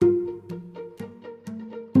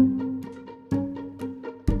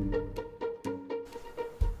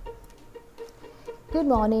Good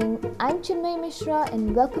morning, I'm Chinmay Mishra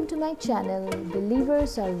and welcome to my channel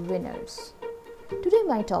Believers Are Winners. Today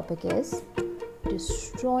my topic is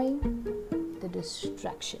destroying the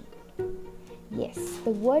distraction. Yes,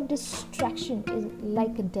 the word distraction is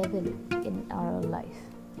like a devil in our life.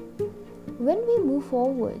 When we move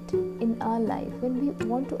forward in our life, when we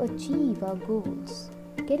want to achieve our goals,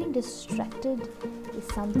 getting distracted is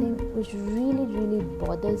something which really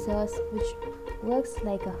bothers us, which works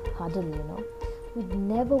like a hurdle. We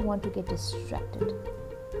never want to get distracted.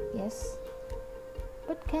 Yes?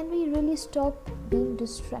 But can we really stop being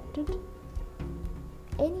distracted?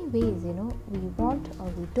 Anyways, we want or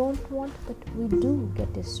we don't want, but we do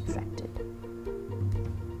get distracted.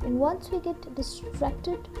 And once we get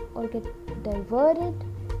distracted or get diverted,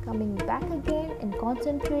 coming back again and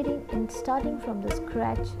concentrating and starting from the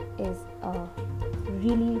scratch is a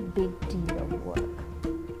really big deal of work.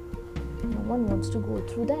 No one wants to go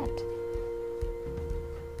through that.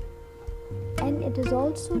 And it is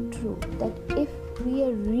also true that if we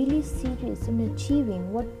are really serious in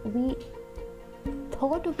achieving what we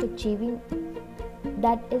thought of achieving,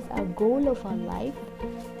 that is our goal of our life,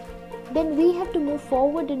 then we have to move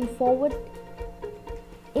forward in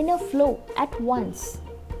a flow at once.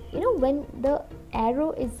 When the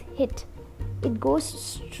arrow is hit, it goes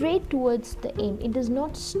straight towards the aim. It does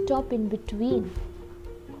not stop in between.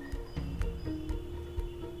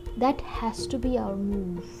 That has to be our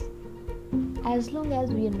move. As long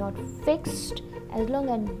as we are not fixed, as long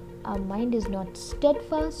as our mind is not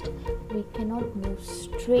steadfast, we cannot move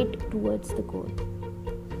straight towards the goal.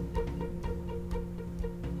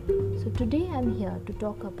 So today I'm here to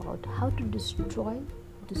talk about how to destroy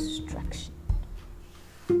distraction.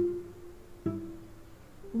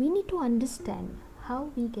 We need to understand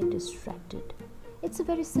how we get distracted. It's a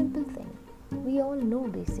very simple thing. We all know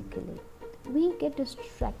basically. We get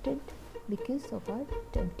distracted because of our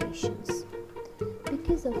temptations,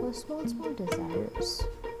 because of our small desires.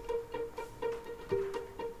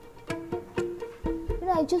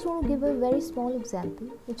 I just want to give a very small example,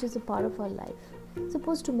 which is a part of our life.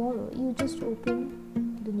 Suppose tomorrow you just open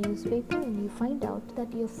the newspaper and you find out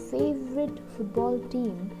that your favorite football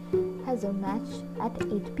team has a match at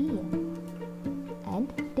 8 p.m.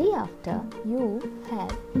 and day after you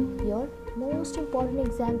have your most important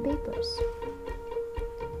exam papers.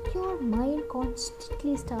 Your mind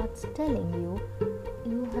constantly starts telling you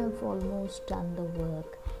have almost done the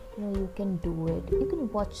work. You can do it. You can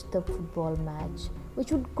watch the football match,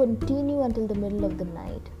 which would continue until the middle of the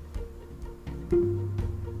night.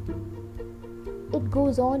 It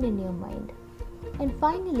goes on in your mind. And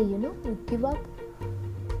finally, you give up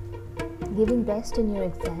giving best in your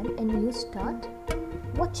exam and you start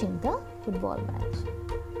watching the football match.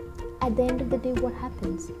 At the end of the day, what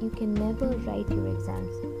happens? You can never write your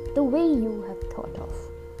exams the way you have thought of.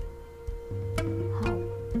 How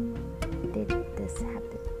did this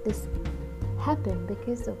happen? This happened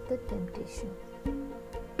because of the temptation.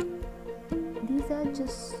 These are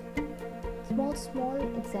just small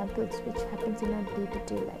examples which happens in our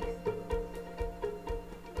day-to-day life.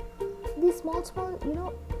 These small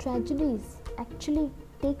tragedies actually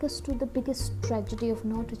take us to the biggest tragedy of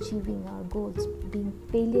not achieving our goals, being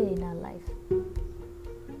failure in our life.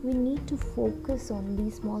 We need to focus on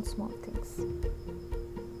these small things.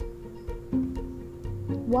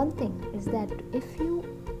 One thing is that if you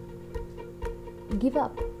give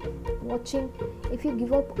up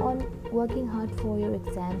on working hard for your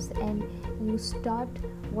exams and you start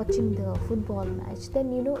watching the football match,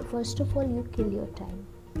 then first of all you kill your time.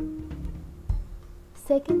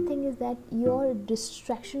 Second thing is that your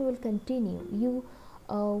distraction will continue. You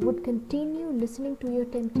would continue listening to your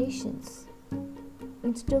temptations.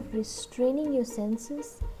 Instead of restraining your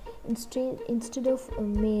senses, instead of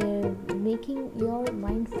making your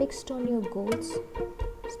mind fixed on your goals,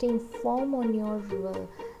 staying firm on your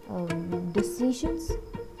decisions,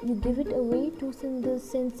 you give it away to the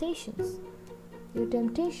sensations, your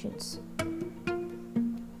temptations.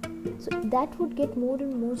 So that would get more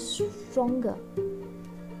and more stronger.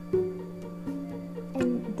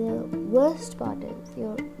 And the worst part is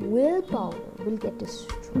your willpower will get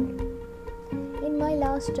destroyed. In my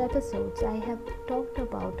last episodes, I have talked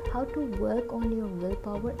about how to work on your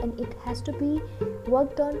willpower, and it has to be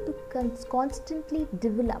worked on to constantly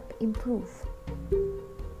develop, improve.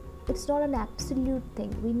 It's not an absolute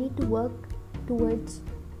thing. We need to work towards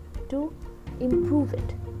to improve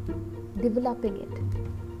it, developing it.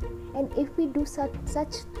 And if we do such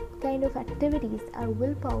kind of activities, our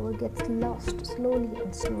willpower gets lost slowly.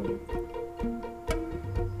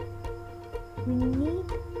 We need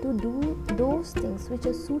to do those things which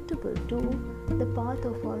are suitable to the path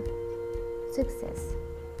of our success,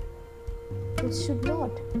 which should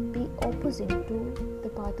not be opposing to the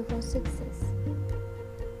path of our success.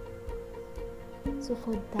 So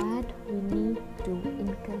for that, we need to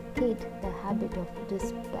inculcate the habit of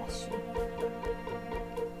dispassion.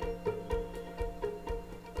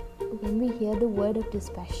 When we hear the word of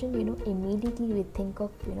dispassion, immediately we think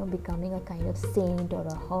of, becoming a kind of saint or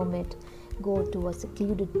a hermit, go to a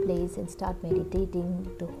secluded place and start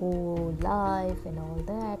meditating the whole life and all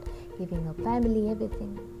that, giving up family,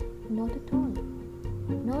 everything. Not at all.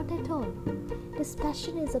 Not at all.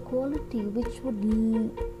 Dispassion is a quality which would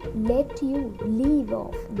let you leave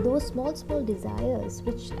off those small desires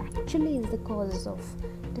which actually is the cause of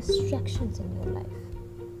distractions in your life.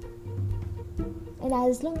 And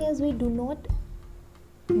as long as we do not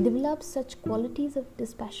develop such qualities of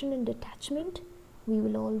dispassion and detachment, we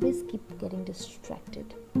will always keep getting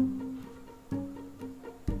distracted.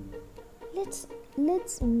 Let's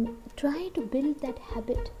try to build that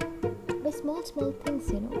habit by small things,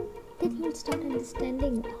 then you will start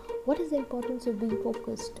understanding what is the importance of being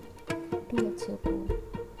focused towards your goal.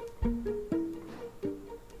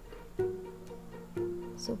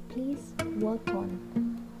 So please work on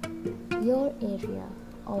your area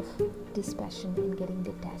of dispassion and getting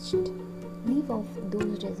detached. Leave off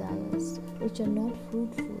those desires which are not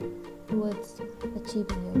fruitful towards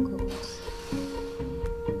achieving your goals.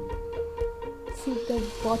 See, the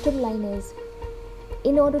bottom line is,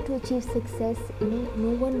 in order to achieve success,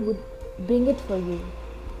 no one would bring it for you.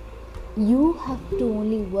 You have to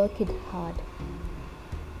only work it hard,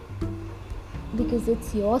 because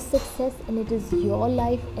it's your success and it is your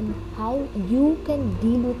life, and how you can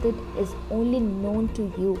deal with it is only known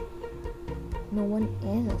to you, no one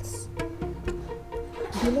else.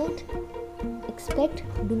 Do not expect,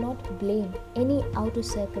 do not blame any outer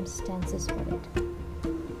circumstances for it.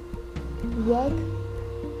 Work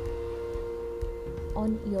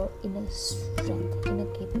on your inner strength, inner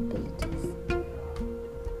capabilities.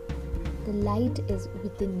 The light is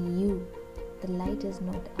within you. The light is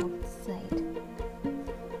not outside.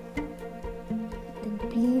 Then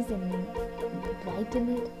please brighten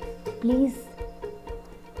it. Please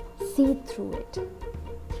see through it.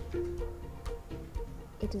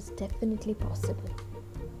 It is definitely possible.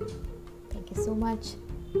 Thank you so much.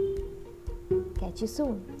 Catch you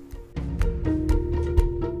soon.